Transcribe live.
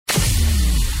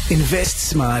Invest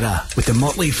smarter with the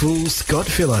Motley Fool Scott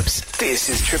Phillips. This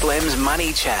is Triple M's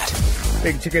Money Chat.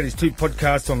 You can check out his two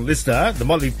podcasts on Listener, The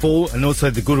Motley Fool and also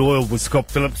The Good Oil with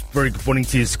Scott Phillips. Very good morning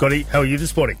to you, Scotty. How are you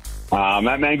this morning?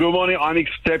 Matt, man, good morning. I'm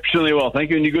exceptionally well. Thank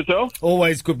you. And you good, self?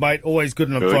 Always good, mate. Always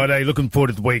good on a Friday. Looking forward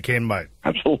to the weekend, mate.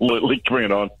 Absolutely. Bring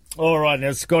it on. All right.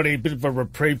 Now, Scotty, a bit of a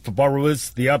reprieve for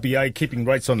borrowers. The RBA keeping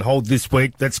rates on hold this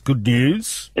week. That's good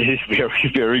news. It is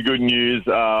very, very good news.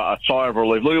 A sigh of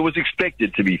relief. Look, it was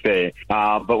expected, to be fair.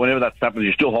 But whenever that happens,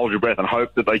 you still hold your breath and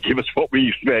hope that they give us what we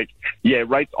expect. Yeah,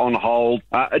 rates on hold.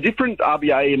 A different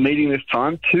RBA meeting this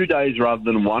time, 2 days rather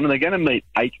than one. And they're going to meet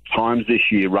 8 times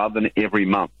this year rather than every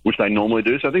month, which they normally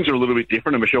do. So things are a little bit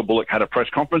different. And Michelle Bullock had a press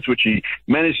conference, which she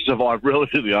managed to survive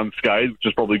relatively unscathed, which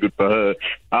is probably good for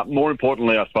her. More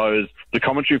importantly, I suppose, the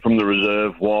commentary from the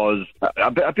Reserve was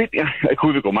a bit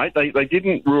equivocal, mate. They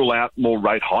didn't rule out more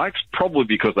rate hikes, probably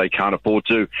because they can't afford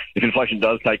to. If inflation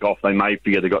does take off, they may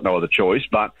figure they've got no other choice,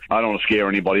 but I don't want to scare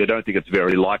anybody. I don't think it's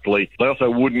very likely. They also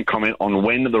wouldn't comment on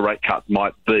when the rate cuts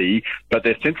might be, but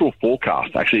their central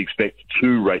forecast actually expects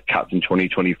 2 rate cuts in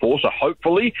 2024, so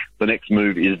hopefully the next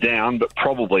move is down, but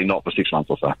probably not for 6 months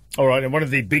or so. All right, and one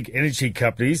of the big energy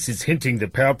companies is hinting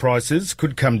that power prices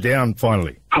could come down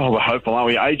finally. Oh, we're hopeful, aren't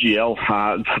we? AGL,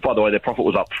 by the way, their profit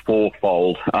was up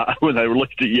 4-fold when they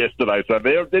released it yesterday, so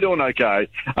they're doing okay,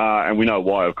 and we know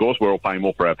why, of course. We're all paying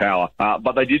more for our power.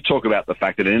 But they did talk about the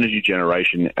fact that energy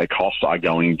generation costs are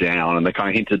going down, and they kind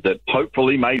of hinted that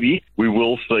hopefully, maybe, we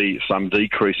will see some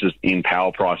decreases in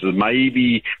power prices,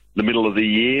 maybe the middle of the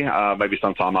year, maybe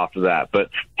sometime after that. But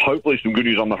hopefully some good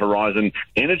news on the horizon.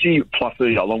 Energy plus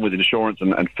along with insurance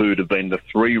and food have been the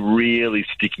 3 really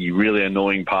sticky, really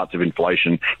annoying parts of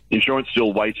inflation. Insurance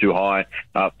still way too high.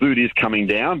 Food is coming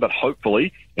down, but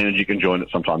hopefully energy can join it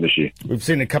sometime this year. We've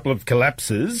seen a couple of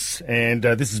collapses, and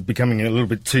this is becoming a little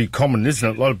bit too common, isn't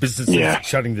it? A lot of businesses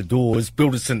shutting the doors.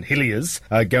 Builders and Hilliers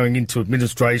going into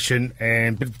administration,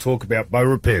 and a bit of talk about bow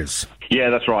repairs. Yeah,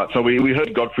 that's right. So we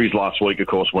heard Godfrey's last week, of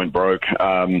course, went broke.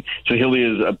 So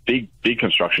Hilliers, a big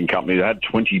construction company. They had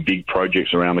 20 big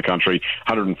projects around the country,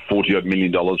 $140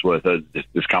 million worth of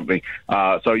this company.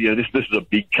 So, yeah, this is a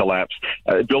big collapse.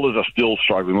 Builders are still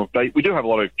struggling. Look, we do have a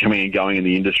lot of coming and going in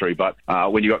the industry, but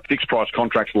when you've got fixed price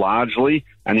contracts largely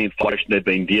and the inflation they've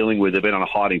been dealing with, they've been on a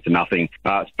hiding to nothing.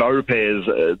 Bow repairs,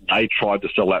 they tried to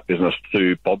sell that business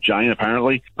to Bob Jane,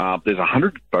 apparently. There's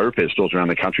 100 bow repair stores around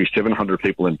the country, 700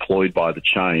 people employed by the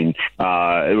chain.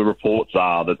 The reports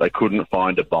are that they couldn't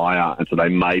find a buyer, and so they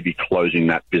may be closing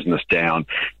that business down.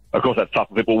 Of course, that's tough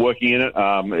for people working in it.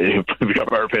 If we've got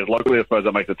bow repairs locally, I suppose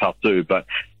that makes it tough too. But,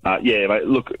 yeah, mate,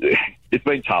 look, it's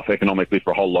been tough economically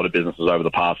for a whole lot of businesses over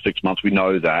the past 6 months. We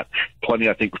know that. Plenty,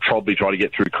 I think, probably try to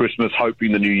get through Christmas,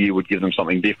 hoping the new year would give them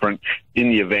something different. In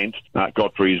the event,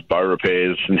 Godfrey's, bow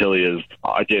repairs, and Hilliers,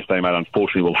 I dare say, mate,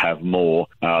 unfortunately will have more.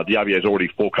 The RBA is already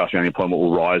forecasting unemployment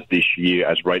will rise this year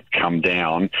as rates come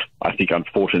down. I think,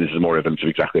 unfortunately, this is more evidence of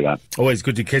exactly that. Always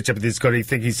good to catch up with you, Scotty.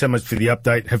 Thank you so much for the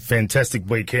update. Have a fantastic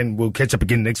weekend. We'll catch up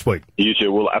again next week. You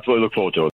too. We'll absolutely look forward to it.